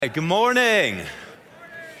Hey, good morning.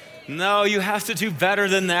 No, you have to do better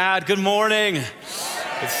than that. Good morning.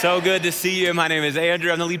 It's so good to see you. My name is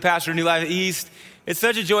Andrew. I'm the lead pastor of New Life East. It's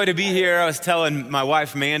such a joy to be here. I was telling my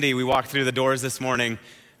wife, Mandy, we walked through the doors this morning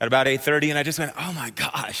at about 8:30, and I just went, oh my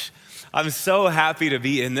gosh, I'm so happy to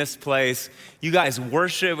be in this place. You guys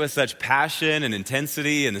worship with such passion and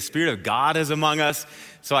intensity, and the Spirit of God is among us,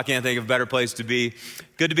 so I can't think of a better place to be.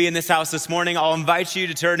 Good to be in this house this morning. I'll invite you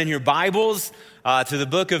to turn in your Bibles to the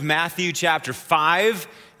book of Matthew chapter 5,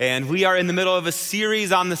 and we are in the middle of a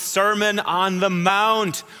series on the Sermon on the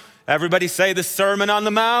Mount. Everybody say the Sermon on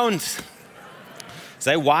the Mount.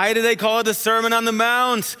 Say, why do they call it the Sermon on the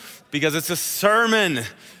Mount? Because it's a sermon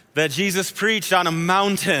that Jesus preached on a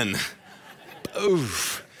mountain.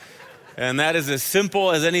 Oof. And that is as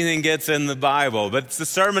simple as anything gets in the Bible. But it's the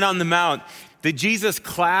Sermon on the Mount, the Jesus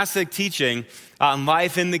classic teaching on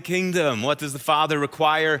life in the kingdom. What does the Father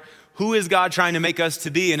require? Who is God trying to make us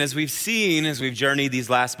to be? And as we've seen, as we've journeyed these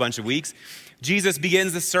last bunch of weeks, Jesus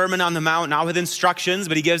begins the Sermon on the Mount, not with instructions,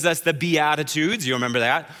 but he gives us the Beatitudes. You remember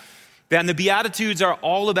that? And the Beatitudes are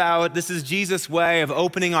all about, this is Jesus' way of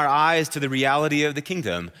opening our eyes to the reality of the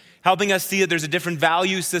kingdom, helping us see that there's a different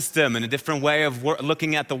value system and a different way of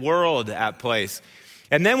looking at the world at place.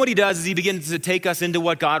 And then what he does is he begins to take us into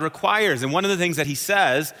what God requires. And one of the things that he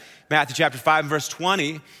says, Matthew chapter 5 and verse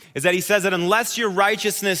 20, is that he says that unless your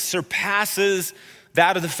righteousness surpasses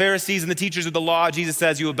that of the Pharisees and the teachers of the law, Jesus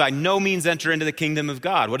says you will by no means enter into the kingdom of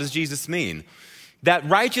God. What does Jesus mean? That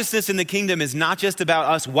righteousness in the kingdom is not just about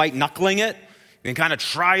us white-knuckling it and kind of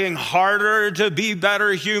trying harder to be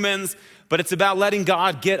better humans, but it's about letting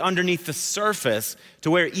God get underneath the surface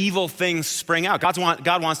to where evil things spring out.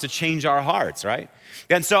 God wants to change our hearts, right?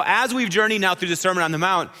 And so as we've journeyed now through the Sermon on the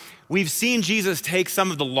Mount, we've seen Jesus take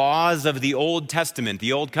some of the laws of the Old Testament,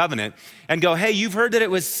 the Old Covenant, and go, hey, you've heard that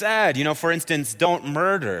it was said, for instance, don't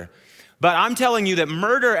murder. But I'm telling you that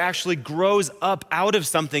murder actually grows up out of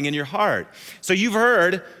something in your heart. So you've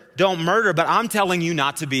heard, don't murder, but I'm telling you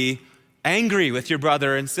not to be angry with your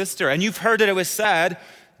brother and sister. And you've heard that it was said,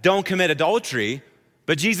 don't commit adultery.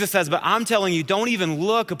 But Jesus says, but I'm telling you, don't even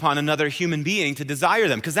look upon another human being to desire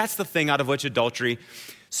them, because that's the thing out of which adultery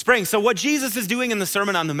springs. So what Jesus is doing in the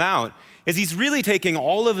Sermon on the Mount is he's really taking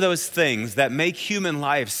all of those things that make human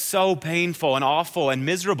life so painful and awful and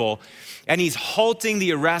miserable, and he's halting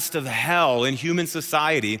the arrest of hell in human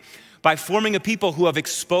society by forming a people who have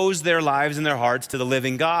exposed their lives and their hearts to the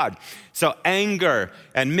living God. So anger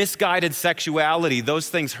and misguided sexuality, those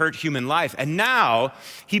things hurt human life. And now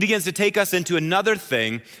he begins to take us into another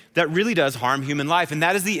thing that really does harm human life, and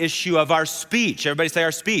that is the issue of our speech. Everybody say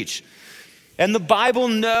our speech. And the Bible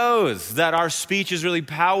knows that our speech is really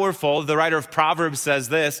powerful. The writer of Proverbs says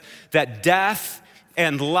this, that death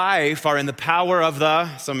and life are in the power of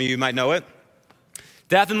some of you might know it.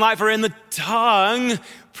 Death and life are in the tongue.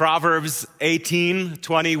 Proverbs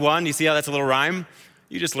 18:21. You see how that's a little rhyme?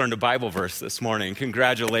 You just learned a Bible verse this morning.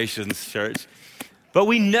 Congratulations, church. But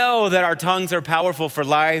we know that our tongues are powerful for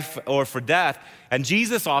life or for death. And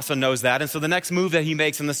Jesus also knows that. And so the next move that he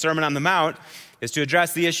makes in the Sermon on the Mount is to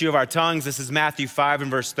address the issue of our tongues. This is Matthew 5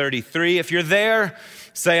 and verse 33. If you're there,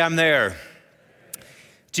 say I'm there.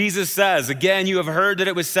 Jesus says, again, you have heard that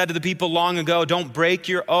it was said to the people long ago, don't break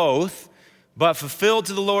your oath, but fulfill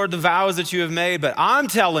to the Lord the vows that you have made. But I'm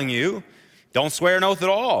telling you, don't swear an oath at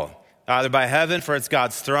all, either by heaven, for it's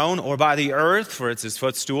God's throne, or by the earth, for it's his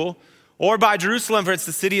footstool, or by Jerusalem, for it's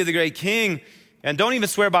the city of the great king. And don't even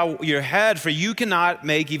swear by your head, for you cannot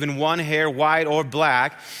make even one hair white or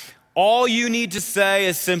black. All you need to say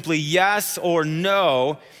is simply yes or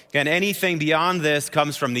no, and anything beyond this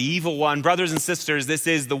comes from the evil one. Brothers and sisters, this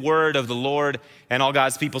is the word of the Lord, and all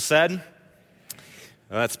God's people said,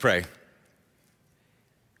 let's pray.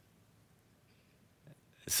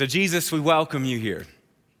 So Jesus, we welcome you here.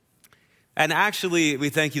 And actually, we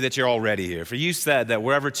thank you that you're already here. For you said that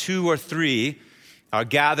wherever two or three are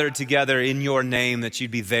gathered together in your name, that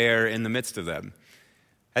you'd be there in the midst of them.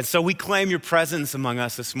 And so we claim your presence among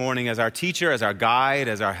us this morning as our teacher, as our guide,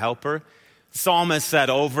 as our helper. The psalmist said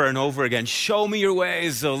over and over again, show me your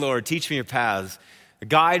ways, O Lord, teach me your paths.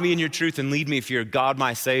 Guide me in your truth and lead me, for you're God,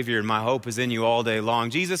 my Savior, and my hope is in you all day long.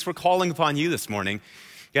 Jesus, we're calling upon you this morning.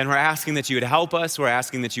 Again, we're asking that you would help us. We're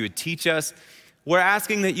asking that you would teach us. We're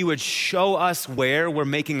asking that you would show us where we're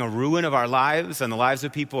making a ruin of our lives and the lives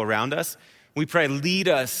of people around us. We pray, lead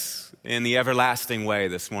us in the everlasting way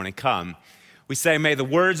this morning. Come. We say, may the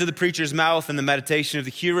words of the preacher's mouth and the meditation of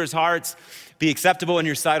the hearer's hearts be acceptable in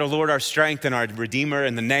your sight, O Lord, our strength and our Redeemer,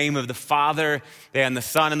 in the name of the Father and the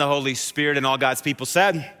Son and the Holy Spirit, and all God's people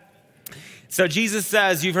said. So Jesus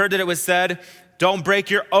says, you've heard that it was said, don't break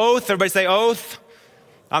your oath. Everybody say oath.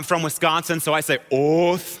 I'm from Wisconsin, so I say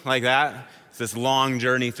oath like that. It's this long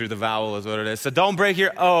journey through the vowel is what it is. So don't break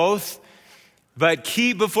your oath, but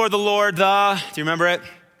keep before the Lord do you remember it?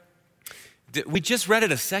 We just read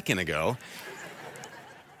it a second ago.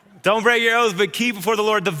 Don't break your oath, but keep before the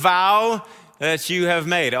Lord the vow that you have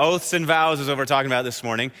made. Oaths and vows is what we're talking about this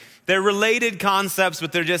morning. They're related concepts,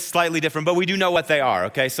 but they're just slightly different, but we do know what they are,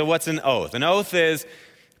 okay? So what's an oath? An oath is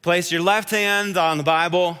place your left hand on the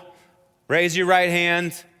Bible, raise your right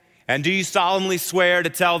hand, and do you solemnly swear to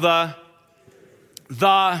tell the,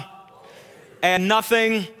 and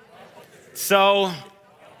nothing? So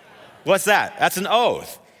what's that? That's an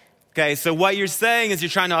oath. Okay, so what you're saying is you're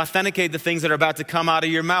trying to authenticate the things that are about to come out of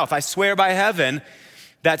your mouth. I swear by heaven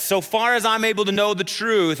that so far as I'm able to know the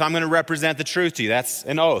truth, I'm going to represent the truth to you. That's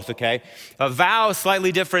an oath, okay? A vow,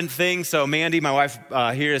 slightly different thing. So Mandy, my wife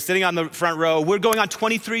here, is sitting on the front row. We're going on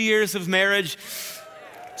 23 years of marriage.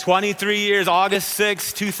 23 years, August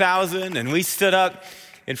 6, 2000. And we stood up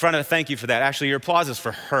in front of, thank you for that. Actually, your applause is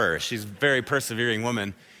for her. She's a very persevering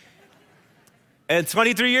woman. And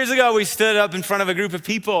 23 years ago, we stood up in front of a group of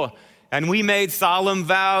people and we made solemn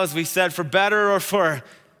vows. We said for better or for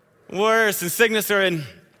worse, in sickness or in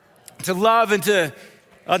to love and to,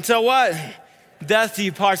 until what? Death to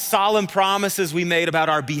you part. Solemn promises we made about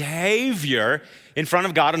our behavior in front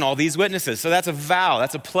of God and all these witnesses. So that's a vow.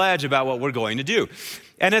 That's a pledge about what we're going to do.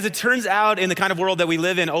 And as it turns out, in the kind of world that we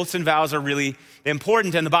live in, oaths and vows are really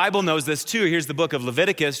important. And the Bible knows this too. Here's the book of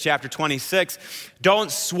Leviticus, chapter 26.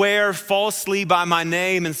 Don't swear falsely by my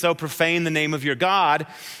name and so profane the name of your God.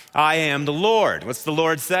 I am the Lord. What's the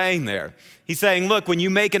Lord saying there? He's saying, look, when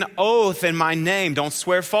you make an oath in my name, don't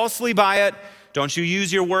swear falsely by it. Don't you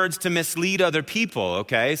use your words to mislead other people,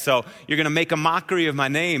 okay? So you're going to make a mockery of my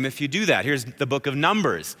name if you do that. Here's the book of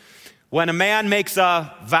Numbers. When a man makes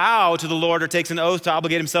a vow to the Lord or takes an oath to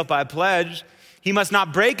obligate himself by a pledge, he must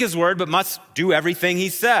not break his word, but must do everything he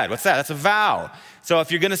said. What's that? That's a vow. So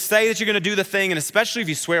if you're going to say that you're going to do the thing, and especially if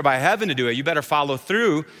you swear by heaven to do it, you better follow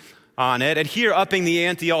through on it. And here, upping the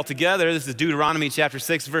ante altogether, this is Deuteronomy chapter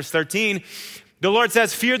 6, verse 13. The Lord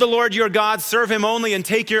says, fear the Lord your God, serve him only, and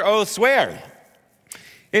take your oath, swear.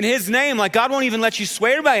 In his name, like God won't even let you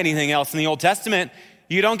swear by anything else in the Old Testament.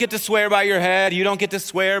 You don't get to swear by your head. You don't get to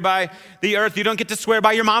swear by the earth. You don't get to swear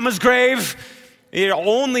by your mama's grave. You're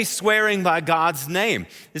only swearing by God's name.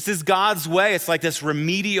 This is God's way. It's like this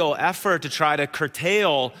remedial effort to try to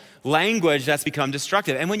curtail language that's become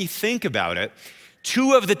destructive. And when you think about it,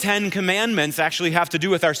 2 of the 10 commandments actually have to do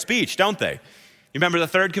with our speech, don't they? You remember the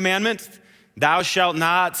 3rd commandment? Thou shalt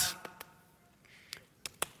not.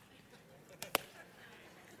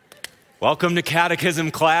 Welcome to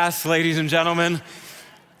catechism class, ladies and gentlemen.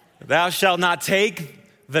 Thou shalt not take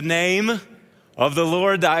the name of the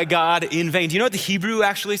Lord thy God in vain. Do you know what the Hebrew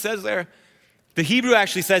actually says there? The Hebrew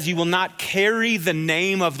actually says you will not carry the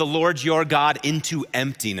name of the Lord your God into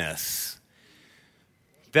emptiness.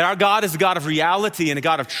 That our God is a God of reality and a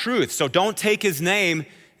God of truth. So don't take his name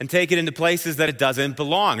and take it into places that it doesn't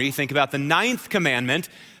belong. Or you think about the 9th commandment,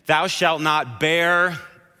 thou shalt not bear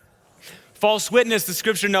false witness. The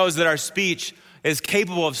scripture knows that our speech is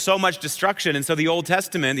capable of so much destruction. And so the Old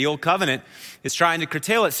Testament, the Old Covenant, is trying to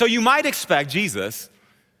curtail it. So you might expect Jesus,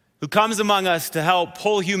 who comes among us to help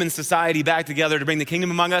pull human society back together, to bring the kingdom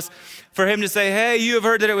among us, for him to say, hey, you have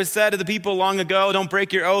heard that it was said to the people long ago, don't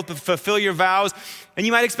break your oath, but fulfill your vows. And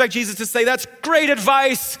you might expect Jesus to say, that's great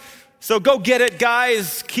advice. So go get it,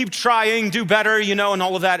 guys. Keep trying, do better, and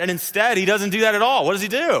all of that. And instead, he doesn't do that at all. What does he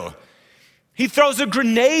do? He throws a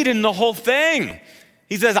grenade in the whole thing.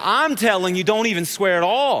 He says, I'm telling you, don't even swear at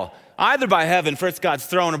all. Either by heaven, for it's God's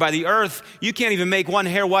throne, or by the earth. You can't even make one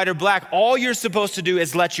hair white or black. All you're supposed to do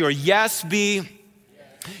is let your yes be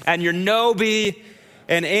and your no be.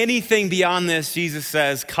 And anything beyond this, Jesus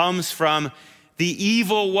says, comes from the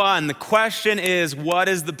evil one. The question is, what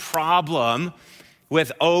is the problem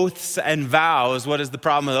with oaths and vows? What is the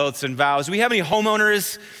problem with oaths and vows? Do we have any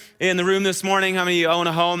homeowners in the room this morning? How many of you own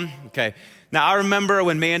a home? Okay. Now, I remember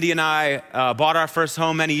when Mandy and I bought our first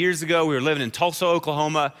home many years ago. We were living in Tulsa,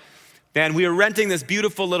 Oklahoma, and we were renting this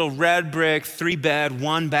beautiful little red brick, 3-bed,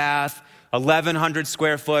 1-bath, 1,100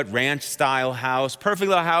 square foot ranch-style house, perfect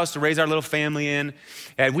little house to raise our little family in.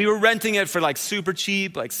 And we were renting it for like super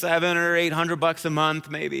cheap, like $700 or $800 a month,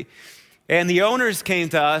 maybe. And the owners came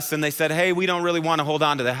to us and they said, hey, we don't really want to hold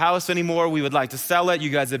on to the house anymore. We would like to sell it. You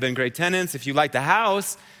guys have been great tenants. If you like the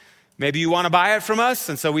house, maybe you want to buy it from us.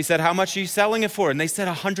 And so we said, how much are you selling it for? And they said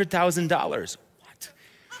 $100,000. What?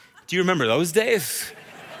 Do you remember those days?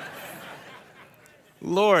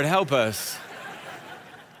 Lord, help us.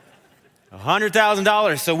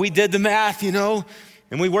 $100,000. So we did the math,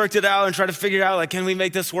 And we worked it out and tried to figure out, like, can we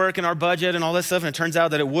make this work in our budget and all this stuff? And it turns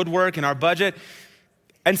out that it would work in our budget.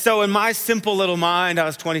 And so in my simple little mind, I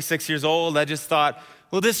was 26 years old, I just thought,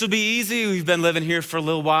 well, this will be easy. We've been living here for a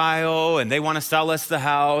little while and they want to sell us the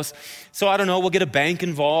house. So I don't know, we'll get a bank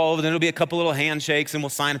involved and it'll be a couple little handshakes and we'll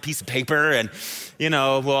sign a piece of paper and,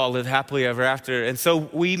 we'll all live happily ever after. And so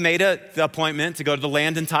we made the appointment to go to the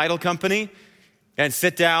land and title company and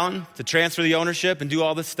sit down to transfer the ownership and do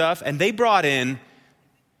all this stuff. And they brought in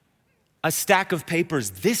a stack of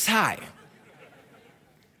papers this high.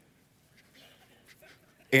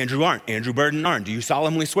 Andrew Arndt, Andrew Burden Arndt, do you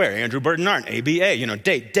solemnly swear? Andrew Burden Arndt, ABA,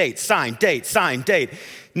 date, sign, date,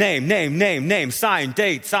 name, sign,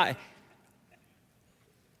 date, sign.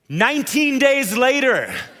 19 days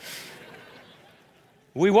later,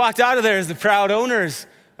 we walked out of there as the proud owners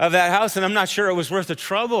of that house, and I'm not sure it was worth the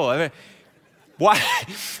trouble. I mean,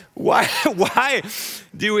 why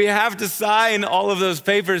do we have to sign all of those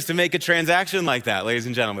papers to make a transaction like that, ladies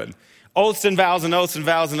and gentlemen? Oaths and vows and oaths and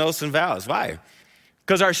vows and oaths and vows. Why?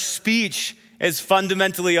 Because our speech is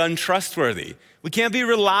fundamentally untrustworthy. We can't be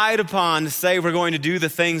relied upon to say we're going to do the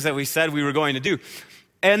things that we said we were going to do.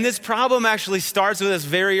 And this problem actually starts with us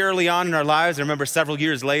very early on in our lives. I remember several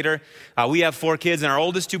years later, we have 4 kids, and our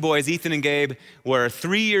oldest 2 boys, Ethan and Gabe, were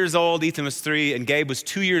 3 years old. Ethan was 3, and Gabe was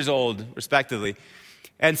 2 years old, respectively.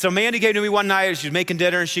 And so Mandy came to me one night, she was making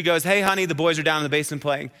dinner, and she goes, hey, honey, the boys are down in the basement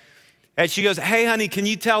playing. And she goes, hey, honey, can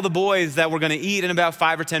you tell the boys that we're going to eat in about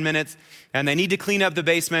 5 or 10 minutes, and they need to clean up the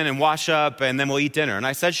basement and wash up, and then we'll eat dinner. And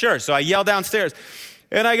I said, sure. So I yell downstairs,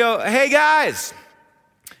 and I go, hey, guys.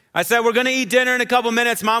 I said, we're going to eat dinner in a couple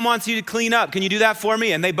minutes. Mom wants you to clean up. Can you do that for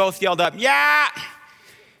me? And they both yelled up, yeah.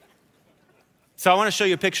 So I want to show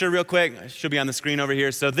you a picture real quick. It should be on the screen over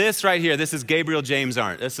here. So this right here, this is Gabriel James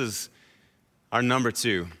Arndt. This is our number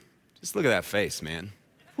 2. Just look at that face, man.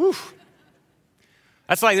 Whew.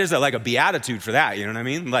 That's like, there's a beatitude for that, you know what I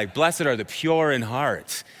mean? Like, blessed are the pure in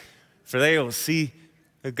heart, for they will see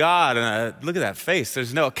God. And look at that face.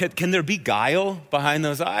 Can there be guile behind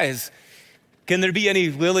those eyes? Can there be any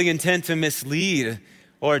willing intent to mislead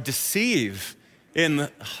or deceive in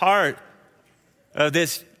the heart of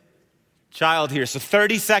this child here? So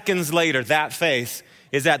 30 seconds later, that face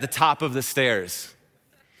is at the top of the stairs.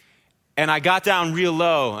 And I got down real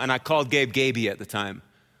low and I called Gabe Gaby at the time.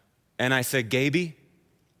 And I said, Gaby,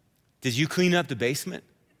 did you clean up the basement?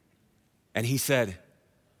 And he said,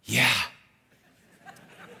 yeah.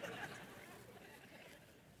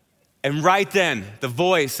 And right then, the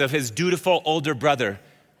voice of his dutiful older brother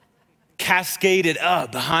cascaded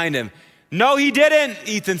up behind him. No, he didn't,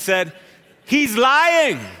 Ethan said. He's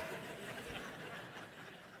lying.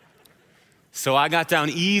 So I got down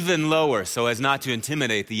even lower so as not to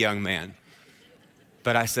intimidate the young man.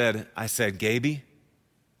 But I said, Gaby,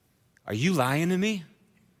 are you lying to me?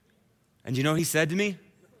 And you know what he said to me?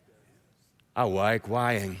 I like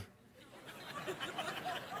lying.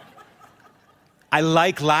 I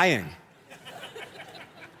like lying.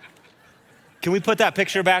 Can we put that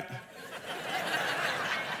picture back?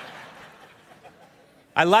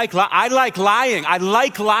 I like lying. I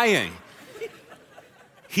like lying.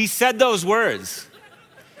 He said those words.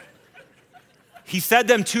 He said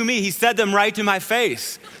them to me. He said them right to my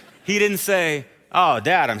face. He didn't say, oh,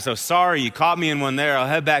 Dad, I'm so sorry. You caught me in one there. I'll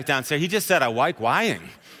head back downstairs. He just said, I like lying.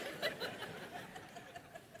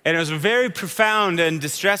 And it was a very profound and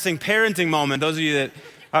distressing parenting moment. Those of you that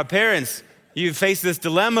are parents, you've faced this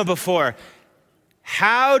dilemma before.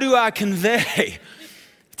 How do I convey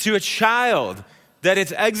to a child that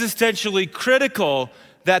it's existentially critical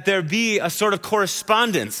that there be a sort of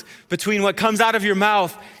correspondence between what comes out of your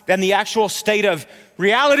mouth and the actual state of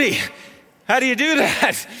reality? How do you do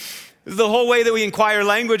that? This is the whole way that we inquire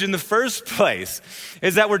language in the first place,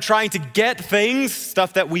 is that we're trying to get things,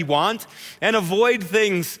 stuff that we want, and avoid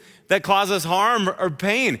things that cause us harm or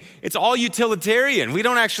pain. It's all utilitarian. We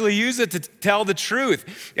don't actually use it to tell the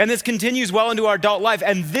truth. And this continues well into our adult life.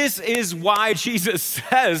 And this is why Jesus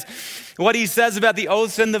says what he says about the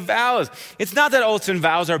oaths and the vows. It's not that oaths and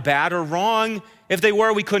vows are bad or wrong. If they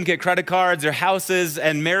were, we couldn't get credit cards or houses,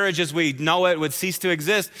 and marriage as we know it would cease to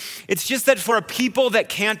exist. It's just that for a people that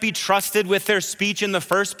can't be trusted with their speech in the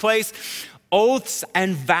first place, oaths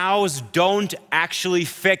and vows don't actually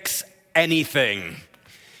fix anything.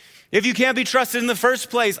 If you can't be trusted in the first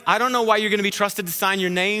place, I don't know why you're going to be trusted to sign your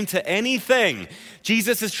name to anything.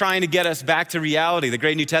 Jesus is trying to get us back to reality. The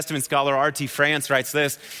great New Testament scholar R.T. France writes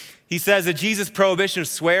this. He says that Jesus' prohibition of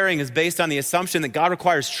swearing is based on the assumption that God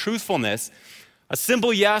requires truthfulness. A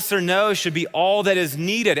simple yes or no should be all that is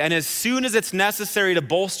needed. And as soon as it's necessary to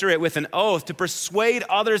bolster it with an oath, to persuade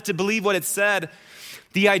others to believe what it said,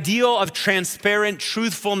 The ideal of transparent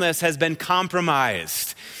truthfulness has been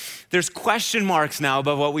compromised. There's question marks now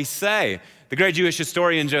about what we say. The great Jewish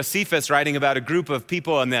historian Josephus, writing about a group of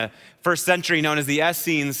people in the first century known as the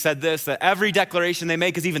Essenes, said this, that every declaration they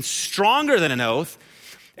make is even stronger than an oath,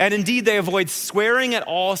 and indeed they avoid swearing at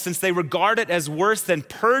all since they regard it as worse than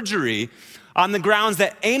perjury on the grounds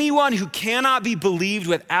that anyone who cannot be believed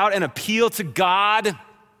without an appeal to God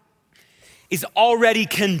is already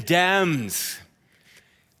condemned.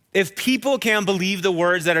 If people can't believe the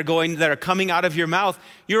words that are coming out of your mouth,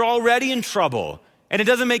 you're already in trouble. And it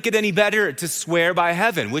doesn't make it any better to swear by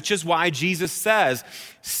heaven, which is why Jesus says,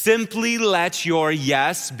 simply let your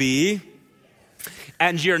yes be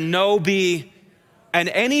and your no be. And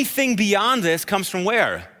anything beyond this comes from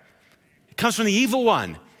where? It comes from the evil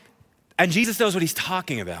one. And Jesus knows what he's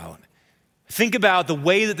talking about. Think about the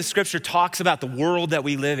way that the scripture talks about the world that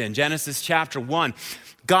we live in. Genesis chapter 1.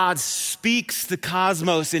 God speaks the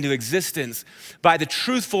cosmos into existence by the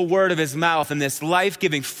truthful word of his mouth, and this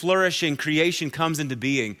life-giving, flourishing creation comes into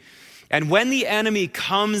being. And when the enemy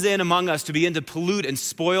comes in among us to begin to pollute and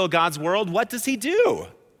spoil God's world, what does he do?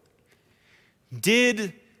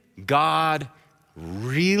 Did God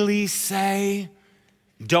really say,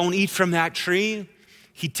 don't eat from that tree?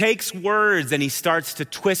 He takes words and he starts to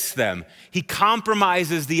twist them. He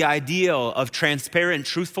compromises the ideal of transparent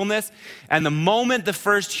truthfulness. And the moment the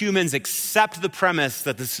first humans accept the premise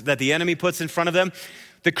that the enemy puts in front of them,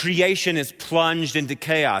 the creation is plunged into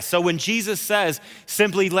chaos. So when Jesus says,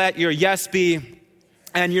 simply let your yes be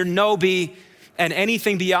and your no be, and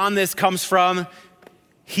anything beyond this comes from,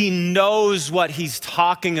 he knows what he's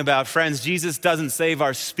talking about. Friends, Jesus doesn't save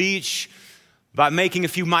our speech by making a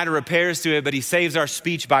few minor repairs to it, but he saves our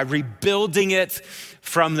speech by rebuilding it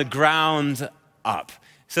from the ground up.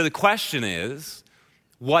 So the question is,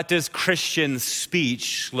 what does Christian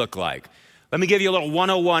speech look like? Let me give you a little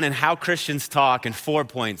 101 in how Christians talk in 4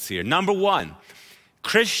 points here. Number 1,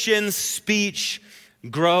 Christian speech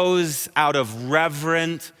grows out of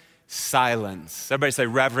reverent silence. Everybody say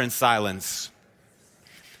reverent silence.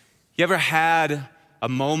 You ever had a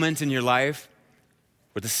moment in your life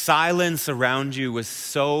where the silence around you was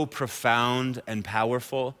so profound and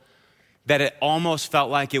powerful that it almost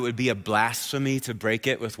felt like it would be a blasphemy to break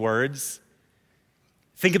it with words?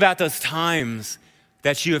 Think about those times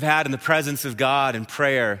that you have had in the presence of God in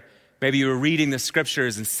prayer. Maybe you were reading the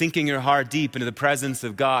scriptures and sinking your heart deep into the presence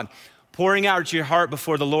of God, pouring out your heart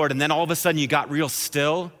before the Lord, and then all of a sudden you got real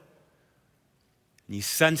still and you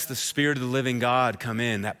sensed the Spirit of the living God come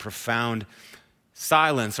in, that profound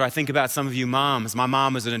silence. Or I think about some of you moms. My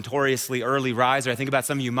mom was a notoriously early riser. I think about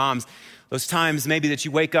some of you moms, those times maybe that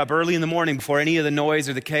you wake up early in the morning before any of the noise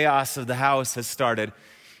or the chaos of the house has started,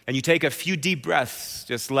 and you take a few deep breaths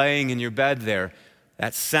just laying in your bed there,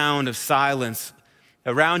 that sound of silence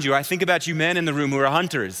around you. Or I think about you men in the room who are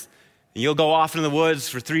hunters. And you'll go off into the woods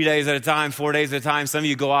for 3 days at a time, 4 days at a time. Some of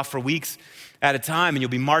you go off for weeks at a time, and you'll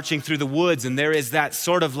be marching through the woods, and there is that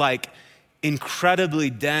sort of like incredibly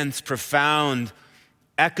dense, profound,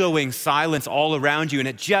 echoing silence all around you, and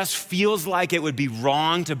it just feels like it would be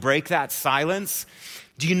wrong to break that silence.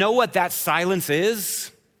 Do you know what that silence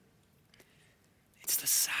is? It's the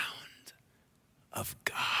sound of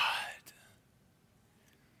God.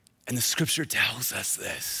 And the scripture tells us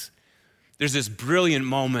this. There's this brilliant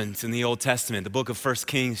moment in the Old Testament, the book of 1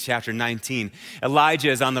 Kings chapter 19. Elijah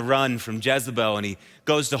is on the run from Jezebel, and he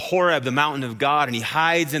goes to Horeb, the mountain of God, and he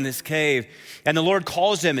hides in this cave. And the Lord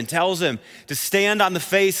calls him and tells him to stand on the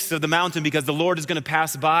face of the mountain because the Lord is going to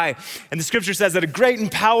pass by. And the scripture says that a great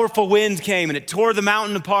and powerful wind came and it tore the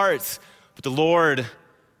mountain apart, but the Lord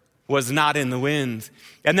was not in the wind.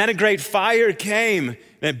 And then a great fire came and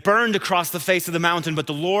it burned across the face of the mountain, but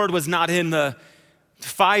the Lord was not in the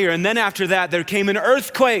fire. And then after that, there came an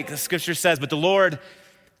earthquake, the scripture says, but the Lord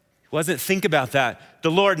wasn't, think about that. The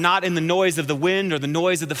Lord not in the noise of the wind or the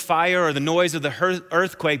noise of the fire or the noise of the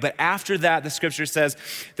earthquake, but after that, the scripture says,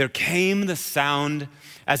 there came the sound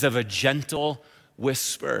as of a gentle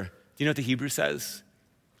whisper. Do you know what the Hebrew says?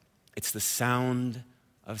 It's the sound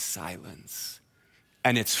of silence.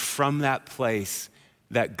 And it's from that place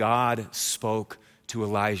that God spoke to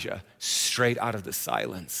Elijah straight out of the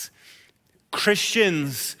silence.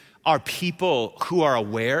 Christians are people who are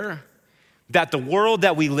aware that the world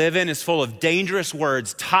that we live in is full of dangerous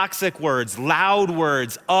words, toxic words, loud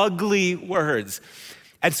words, ugly words.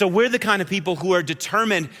 And so we're the kind of people who are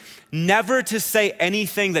determined never to say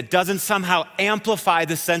anything that doesn't somehow amplify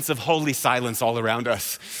the sense of holy silence all around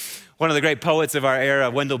us. One of the great poets of our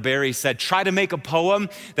era, Wendell Berry, said, try to make a poem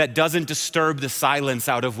that doesn't disturb the silence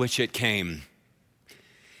out of which it came.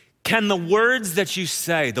 Can the words that you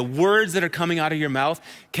say, the words that are coming out of your mouth,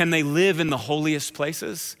 can they live in the holiest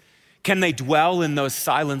places? Can they dwell in those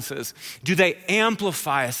silences? Do they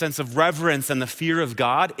amplify a sense of reverence and the fear of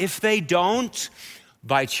God? If they don't,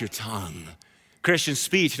 bite your tongue. Christian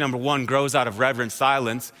speech, number one, grows out of reverent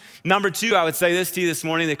silence. Number two, I would say this to you this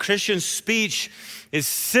morning, that Christian speech is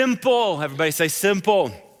simple. Everybody say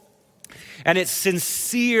simple. And it's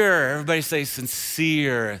sincere. Everybody say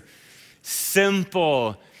sincere.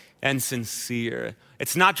 Simple and sincere.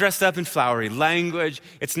 It's not dressed up in flowery language.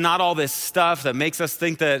 It's not all this stuff that makes us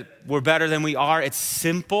think that we're better than we are. It's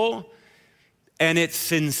simple and it's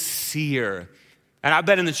sincere. And I've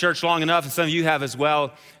been in the church long enough, and some of you have as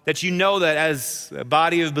well, that you know that as a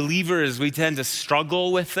body of believers, we tend to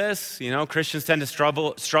struggle with this. You know, Christians tend to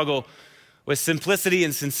struggle with simplicity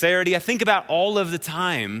and sincerity. I think about all of the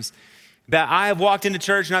times that I have walked into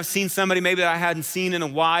church and I've seen somebody maybe that I hadn't seen in a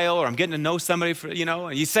while, or I'm getting to know somebody,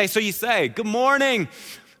 and you say, good morning,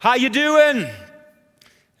 how you doing?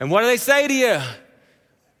 And what do they say to you?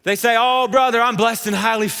 They say, oh, brother, I'm blessed and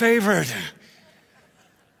highly favored.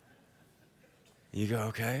 You go,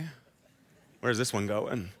 okay, where's this one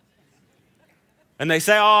going? And they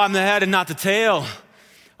say, oh, I'm the head and not the tail.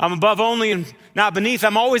 I'm above only and not beneath.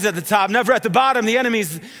 I'm always at the top, never at the bottom. The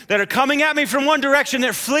enemies that are coming at me from one direction,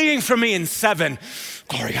 they're fleeing from me in 7.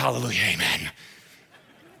 Glory, hallelujah, amen.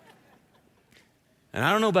 And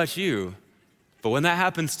I don't know about you, but when that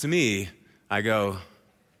happens to me, I go,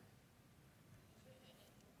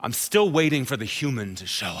 I'm still waiting for the human to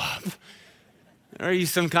show up. Are you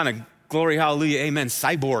some kind of glory, hallelujah, amen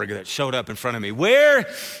cyborg that showed up in front of me? Where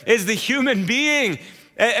is the human being?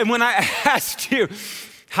 And when I asked you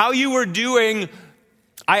how you were doing,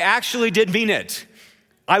 I actually did mean it.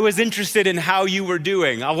 I was interested in how you were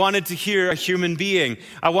doing. I wanted to hear a human being.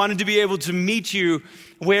 I wanted to be able to meet you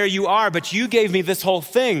where you are, but you gave me this whole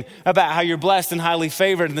thing about how you're blessed and highly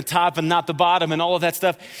favored and the top and not the bottom and all of that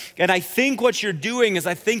stuff. And I think what you're doing is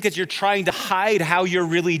I think that you're trying to hide how you're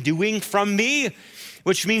really doing from me,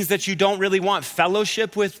 which means that you don't really want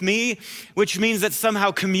fellowship with me, which means that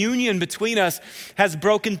somehow communion between us has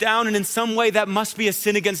broken down, and in some way that must be a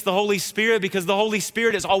sin against the Holy Spirit, because the Holy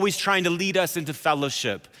Spirit is always trying to lead us into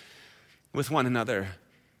fellowship with one another.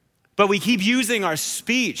 But we keep using our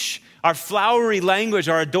speech, our flowery language,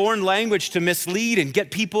 our adorned language to mislead and get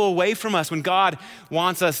people away from us when God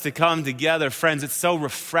wants us to come together. Friends, it's so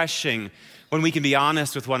refreshing when we can be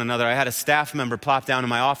honest with one another. I had a staff member plop down in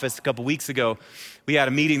my office a couple weeks ago. We had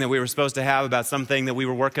a meeting that we were supposed to have about something that we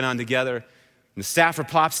were working on together. And the staffer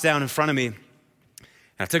plops down in front of me. And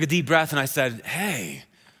I took a deep breath and I said, hey,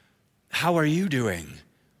 how are you doing?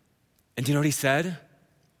 And do you know what he said?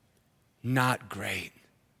 Not great.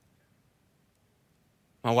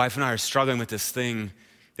 My wife and I are struggling with this thing,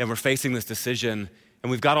 and we're facing this decision,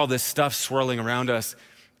 and we've got all this stuff swirling around us,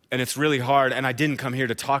 and it's really hard, and I didn't come here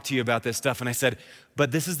to talk to you about this stuff. And I said,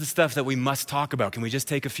 but this is the stuff that we must talk about. Can we just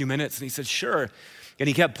take a few minutes? And he said, sure. And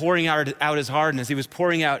he kept pouring out his heart, and as he was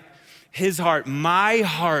pouring out his heart, my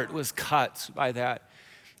heart was cut by that.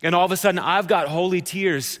 And all of a sudden, I've got holy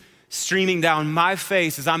tears streaming down my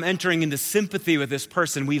face as I'm entering into sympathy with this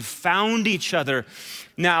person. We've found each other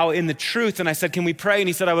now in the truth. And I said, can we pray? And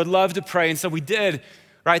he said, I would love to pray. And so we did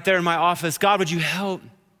right there in my office. God, would you help?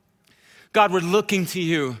 God, we're looking to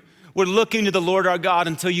you. We're looking to the Lord our God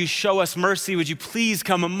until you show us mercy. Would you please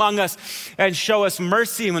come among us and show us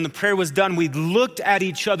mercy? And when the prayer was done, we looked at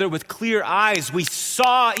each other with clear eyes. We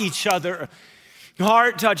saw each other.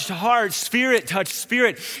 Heart touched heart, spirit touched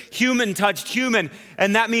spirit, human touched human.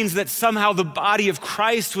 And that means that somehow the body of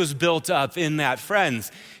Christ was built up in that.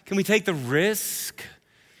 Friends, can we take the risk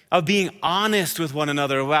of being honest with one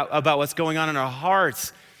another about what's going on in our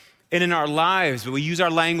hearts and in our lives? But we use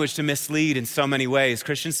our language to mislead in so many ways.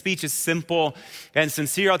 Christian speech is simple and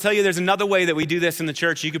sincere. I'll tell you, there's another way that we do this in the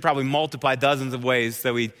church. You could probably multiply dozens of ways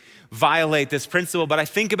that we violate this principle. But I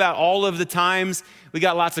think about all of the times, we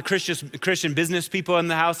got lots of Christian business people in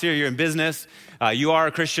the house here. You're in business. You are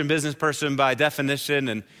a Christian business person by definition.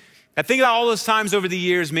 And I think about all those times over the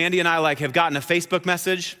years, Mandy and I have gotten a Facebook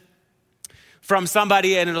message from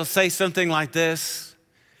somebody, and it'll say something like this.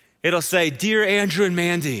 It'll say, Dear Andrew and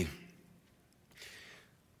Mandy,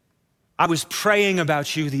 I was praying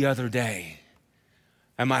about you the other day,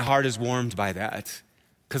 and my heart is warmed by that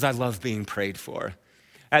because I love being prayed for.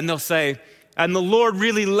 And they'll say, and the Lord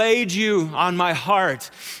really laid you on my heart.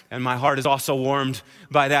 And my heart is also warmed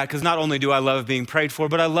by that because not only do I love being prayed for,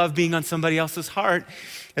 but I love being on somebody else's heart.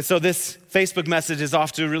 And so this Facebook message is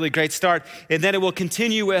off to a really great start. And then it will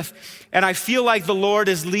continue with, and I feel like the Lord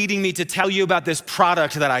is leading me to tell you about this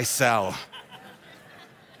product that I sell.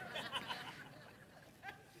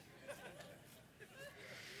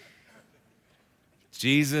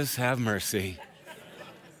 Jesus, have mercy.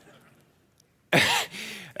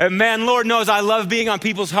 And man, Lord knows I love being on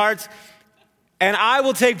people's hearts. And I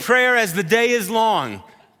will take prayer as the day is long,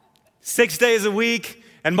 6 days a week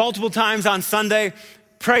and multiple times on Sunday.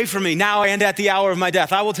 Pray for me now and at the hour of my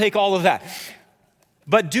death. I will take all of that.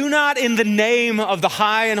 But do not in the name of the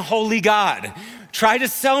high and holy God try to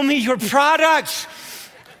sell me your product.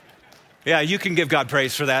 Yeah, you can give God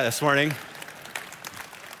praise for that this morning.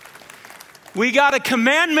 We got a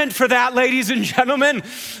commandment for that, ladies and gentlemen.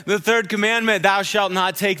 The third commandment, thou shalt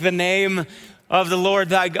not take the name of the Lord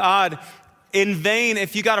thy God in vain.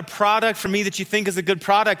 If you got a product for me that you think is a good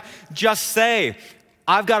product, just say,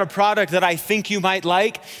 I've got a product that I think you might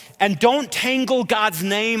like, and don't tangle God's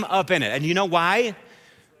name up in it. And you know why?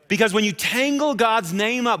 Because when you tangle God's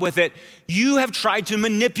name up with it, you have tried to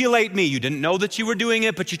manipulate me. You didn't know that you were doing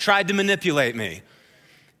it, but you tried to manipulate me.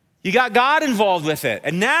 You got God involved with it.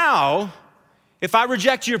 And now, if I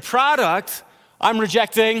reject your product, I'm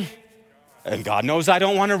rejecting, and God knows I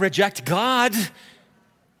don't want to reject God.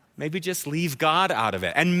 Maybe just leave God out of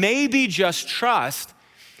it. And maybe just trust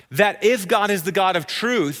that if God is the God of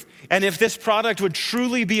truth, and if this product would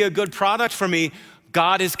truly be a good product for me,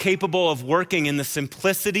 God is capable of working in the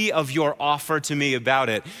simplicity of your offer to me about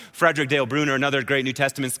it. Frederick Dale Bruner, another great New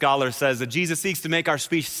Testament scholar, says that Jesus seeks to make our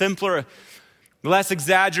speech simpler, less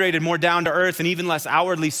exaggerated, more down to earth, and even less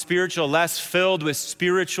outwardly spiritual, less filled with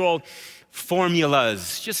spiritual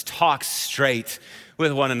formulas. Just talk straight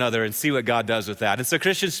with one another and see what God does with that. And so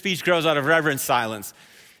Christian speech grows out of reverent silence.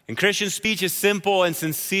 And Christian speech is simple and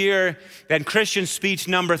sincere. And Christian speech,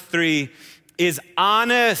 number 3, is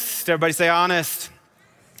honest. Everybody say honest.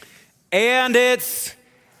 And it's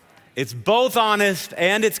both honest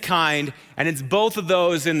and it's kind, and it's both of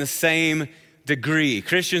those in the same degree.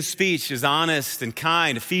 Christian speech is honest and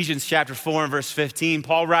kind. Ephesians chapter 4 and verse 15,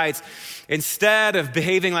 Paul writes, instead of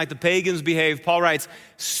behaving like the pagans behave, Paul writes,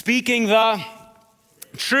 speaking the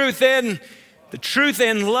truth in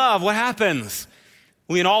love. What happens?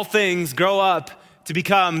 We in all things grow up to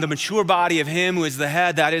become the mature body of him who is the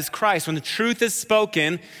head, that is Christ. When the truth is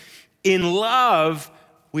spoken in love,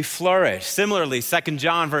 we flourish. Similarly, 2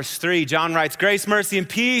 John verse 3, John writes, grace, mercy, and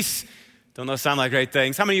peace. Don't those sound like great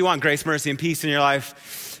things? How many of you want grace, mercy, and peace in your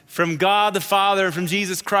life? From God the Father and from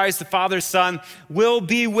Jesus Christ, the Father's Son, will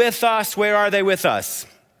be with us. Where are they with us?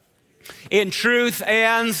 In truth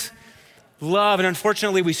and love. And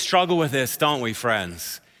unfortunately, we struggle with this, don't we,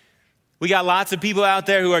 friends? We got lots of people out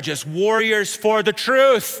there who are just warriors for the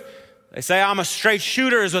truth. They say, I'm a straight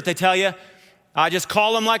shooter is what they tell you. I just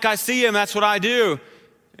call them like I see them. That's what I do.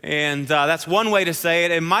 And that's one way to say it.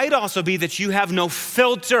 It might also be that you have no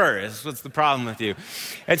filter is what's the problem with you.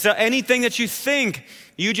 And so anything that you think,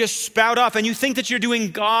 you just spout off, and you think that you're doing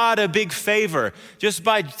God a big favor just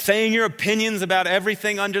by saying your opinions about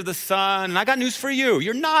everything under the sun. And I got news for you.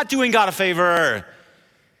 You're not doing God a favor.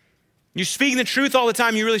 You're speaking the truth all the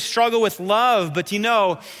time. You really struggle with love. But you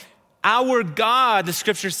know, our God, the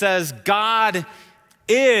scripture says, God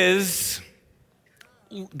is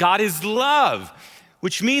love.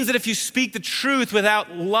 Which means that if you speak the truth without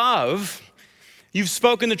love, you've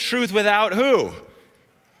spoken the truth without who?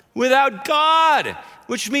 Without God.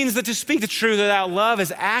 Which means that to speak the truth without love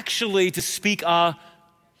is actually to speak a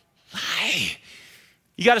lie.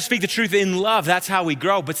 You got to speak the truth in love. That's how we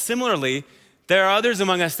grow. But similarly, there are others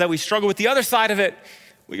among us that we struggle with the other side of it.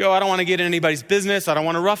 We go, I don't want to get in anybody's business. I don't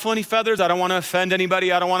want to ruffle any feathers. I don't want to offend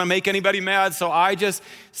anybody. I don't want to make anybody mad. So I just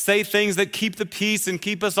say things that keep the peace and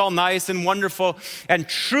keep us all nice and wonderful. And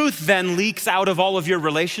truth then leaks out of all of your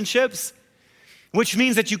relationships, which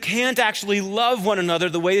means that you can't actually love one another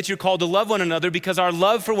the way that you're called to love one another, because our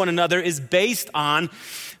love for one another is based on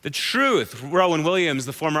the truth. Rowan Williams,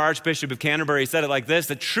 the former Archbishop of Canterbury, said it like this: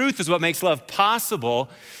 the truth is what makes love possible,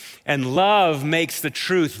 and love makes the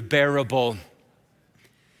truth bearable.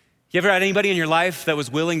 You ever had anybody in your life that was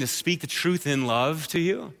willing to speak the truth in love to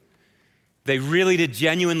you? They really did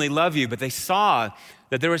genuinely love you, but they saw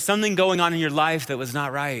that there was something going on in your life that was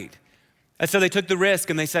not right. And so they took the risk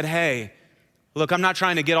and they said, hey, look, I'm not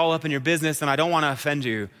trying to get all up in your business and I don't want to offend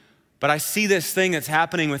you, but I see this thing that's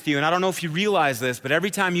happening with you. And I don't know if you realize this, but every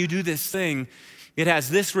time you do this thing, it has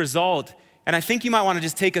this result. And I think you might want to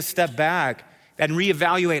just take a step back and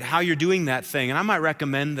reevaluate how you're doing that thing. And I might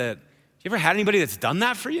recommend that. You ever had anybody that's done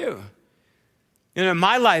that for you? You know, in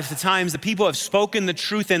my life, the times that people have spoken the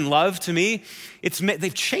truth in love to me,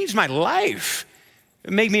 they've changed my life.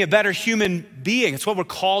 It made me a better human being. It's what we're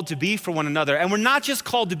called to be for one another. And we're not just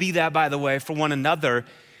called to be that, by the way, for one another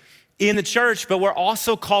in the church, but we're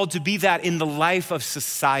also called to be that in the life of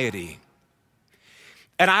society.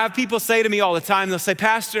 And I have people say to me all the time, they'll say,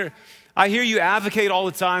 Pastor, I hear you advocate all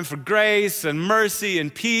the time for grace and mercy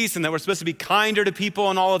and peace and that we're supposed to be kinder to people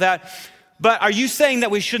and all of that. But are you saying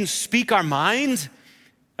that we shouldn't speak our mind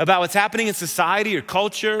about what's happening in society or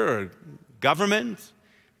culture or government?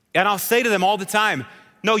 And I'll say to them all the time,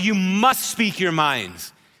 no, you must speak your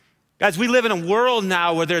minds. Guys, we live in a world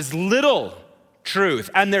now where there's little truth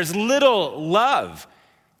and there's little love.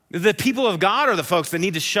 The people of God are the folks that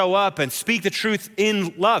need to show up and speak the truth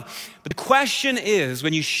in love. But the question is,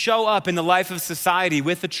 when you show up in the life of society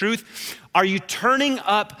with the truth, are you turning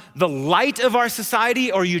up the light of our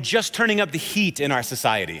society or are you just turning up the heat in our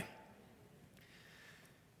society?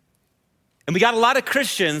 And we got a lot of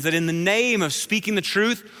Christians that in the name of speaking the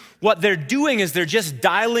truth, what they're doing is they're just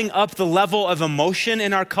dialing up the level of emotion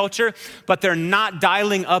in our culture, but they're not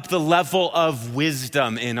dialing up the level of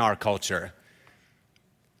wisdom in our culture.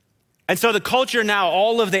 And so the culture now,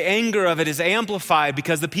 all of the anger of it is amplified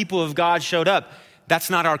because the people of God showed up. That's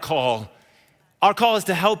not our call. Our call is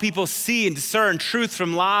to help people see and discern truth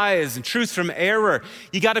from lies and truth from error.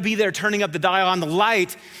 You got to be there turning up the dial on the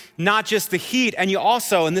light, not just the heat. And you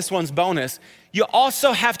also, and this one's bonus, you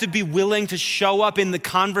also have to be willing to show up in the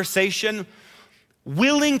conversation,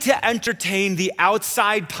 willing to entertain the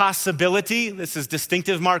outside possibility. This is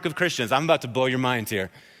distinctive mark of Christians. I'm about to blow your mind here.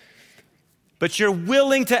 But you're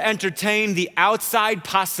willing to entertain the outside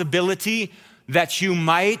possibility that you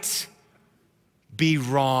might be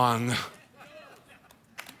wrong.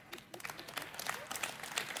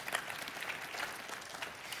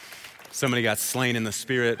 Somebody got slain in the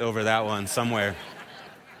spirit over that one somewhere.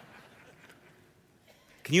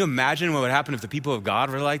 Can you imagine what would happen if the people of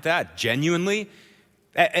God were like that, genuinely?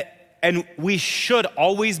 And we should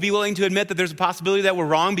always be willing to admit that there's a possibility that we're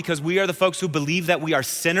wrong because we are the folks who believe that we are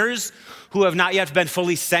sinners who have not yet been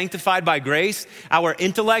fully sanctified by grace. Our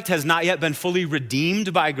intellect has not yet been fully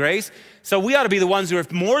redeemed by grace. So we ought to be the ones who are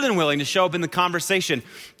more than willing to show up in the conversation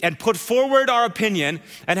and put forward our opinion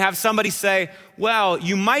and have somebody say, well,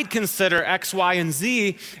 you might consider X, Y, and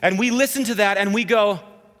Z. And we listen to that and we go,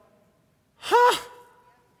 huh?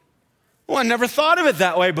 Well, I never thought of it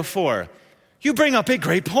that way before. You bring up a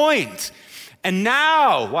great point. And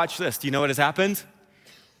now, watch this. Do you know what has happened?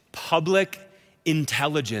 Public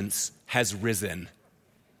intelligence has risen.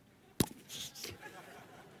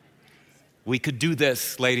 We could do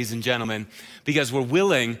this, ladies and gentlemen, because we're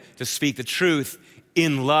willing to speak the truth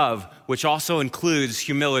in love, which also includes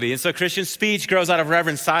humility. And so Christian speech grows out of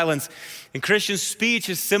reverent silence. And Christian speech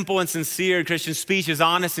is simple and sincere. Christian speech is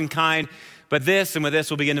honest and kind. But this, and with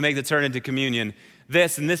this, we'll begin to make the turn into communion.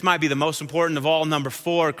 This might be the most important of all, number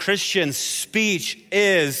 4, Christian speech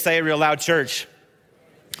is, say it real loud, church.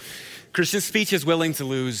 Christian speech is willing to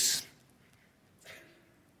lose.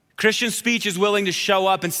 Christian speech is willing to show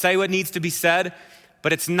up and say what needs to be said,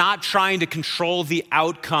 but it's not trying to control the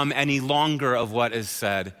outcome any longer of what is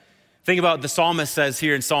said. Think about what the psalmist says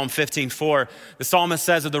here in Psalm 15:4. The psalmist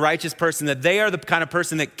says of the righteous person that they are the kind of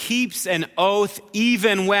person that keeps an oath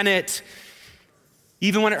even when it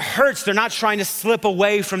hurts. They're not trying to slip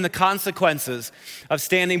away from the consequences of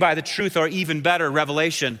standing by the truth, or even better,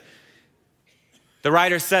 revelation. The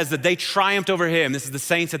writer says that they triumphed over him. This is the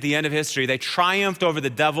saints at the end of history. They triumphed over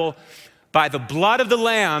the devil by the blood of the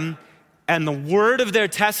Lamb and the word of their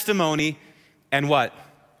testimony. And what?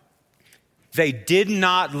 They did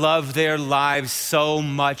not love their lives so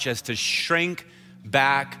much as to shrink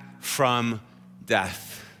back from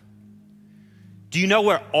death. Do you know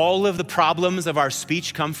where all of the problems of our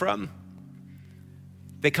speech come from?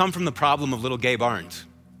 They come from the problem of little Gabe Arndt.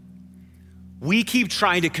 We keep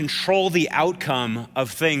trying to control the outcome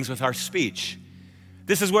of things with our speech.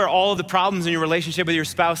 This is where all of the problems in your relationship with your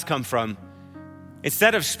spouse come from.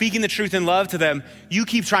 Instead of speaking the truth in love to them, you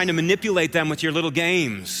keep trying to manipulate them with your little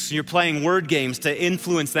games. You're playing word games to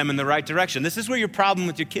influence them in the right direction. This is where your problem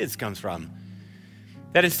with your kids comes from.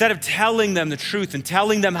 That instead of telling them the truth and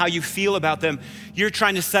telling them how you feel about them, you're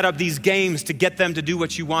trying to set up these games to get them to do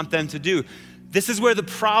what you want them to do. This is where the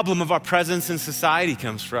problem of our presence in society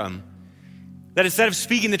comes from. That instead of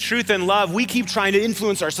speaking the truth in love, we keep trying to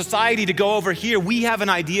influence our society to go over here. We have an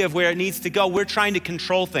idea of where it needs to go. We're trying to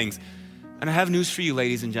control things. And I have news for you,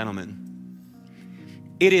 ladies and gentlemen.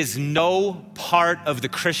 It is no part of the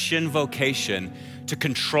Christian vocation to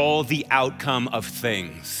control the outcome of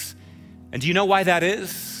things. And do you know why that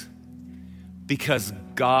is? Because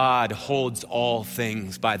God holds all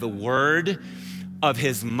things by the word of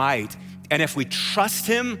his might. And if we trust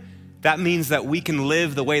him, that means that we can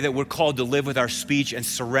live the way that we're called to live with our speech and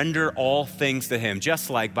surrender all things to him, just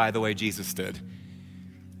like, by the way, Jesus did.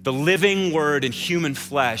 the living word in human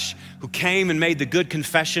flesh, who came and made the good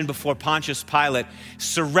confession before Pontius Pilate,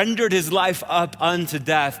 surrendered his life up unto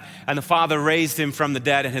death, and the Father raised him from the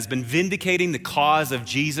dead and has been vindicating the cause of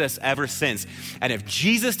Jesus ever since. And if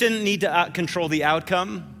Jesus didn't need to control the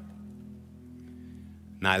outcome,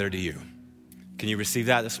 neither do you. Can you receive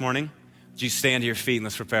that this morning? Would you stand to your feet and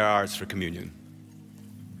let's prepare our hearts for communion?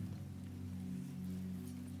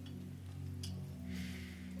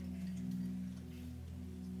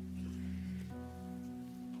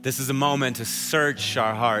 This is a moment to search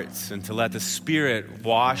our hearts and to let the Spirit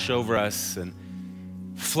wash over us and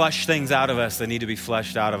flush things out of us that need to be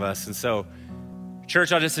flushed out of us. And so,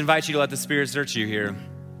 church, I'll just invite you to let the Spirit search you here.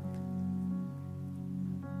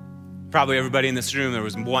 Probably everybody in this room, there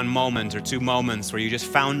was one moment or two moments where you just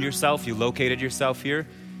found yourself, you located yourself here.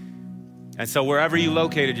 And so wherever you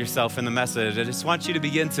located yourself in the message, I just want you to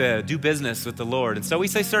begin to do business with the Lord. And so we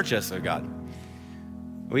say, search us, oh God.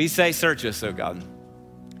 We say, search us, oh God.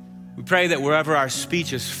 We pray that wherever our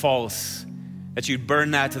speech is false, that you'd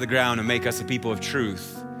burn that to the ground and make us a people of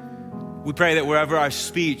truth. We pray that wherever our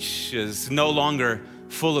speech is no longer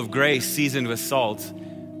full of grace, seasoned with salt,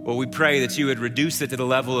 well, we pray that you would reduce it to the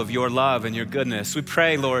level of your love and your goodness. We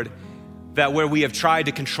pray, Lord, that where we have tried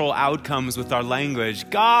to control outcomes with our language,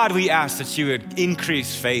 God, we ask that you would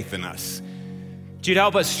increase faith in us. That you'd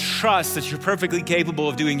help us trust that you're perfectly capable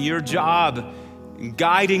of doing your job and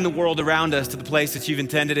guiding the world around us to the place that you've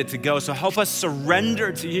intended it to go. So help us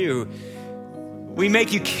surrender to you. We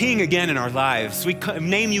make you king again in our lives. We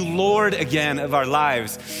name you Lord again of our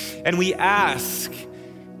lives. And we ask,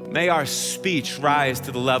 may our speech rise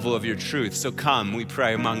to the level of your truth. So come, we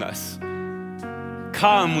pray, among us.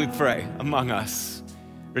 Come, we pray, among us.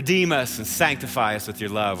 Redeem us and sanctify us with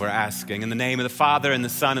your love, we're asking. In the name of the Father and the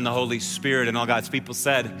Son and the Holy Spirit, and all God's people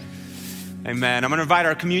said, amen. I'm going to invite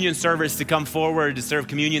our communion servers to come forward to serve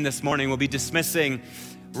communion this morning. We'll be dismissing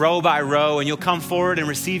row by row, and you'll come forward and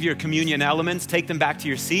receive your communion elements. Take them back to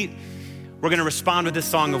your seat. We're going to respond with this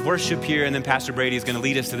song of worship here, and then Pastor Brady is going to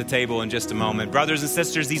lead us to the table in just a moment. Brothers and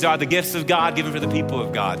sisters, these are the gifts of God given for the people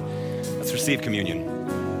of God. Let's receive communion.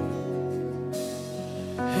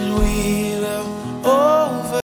 And we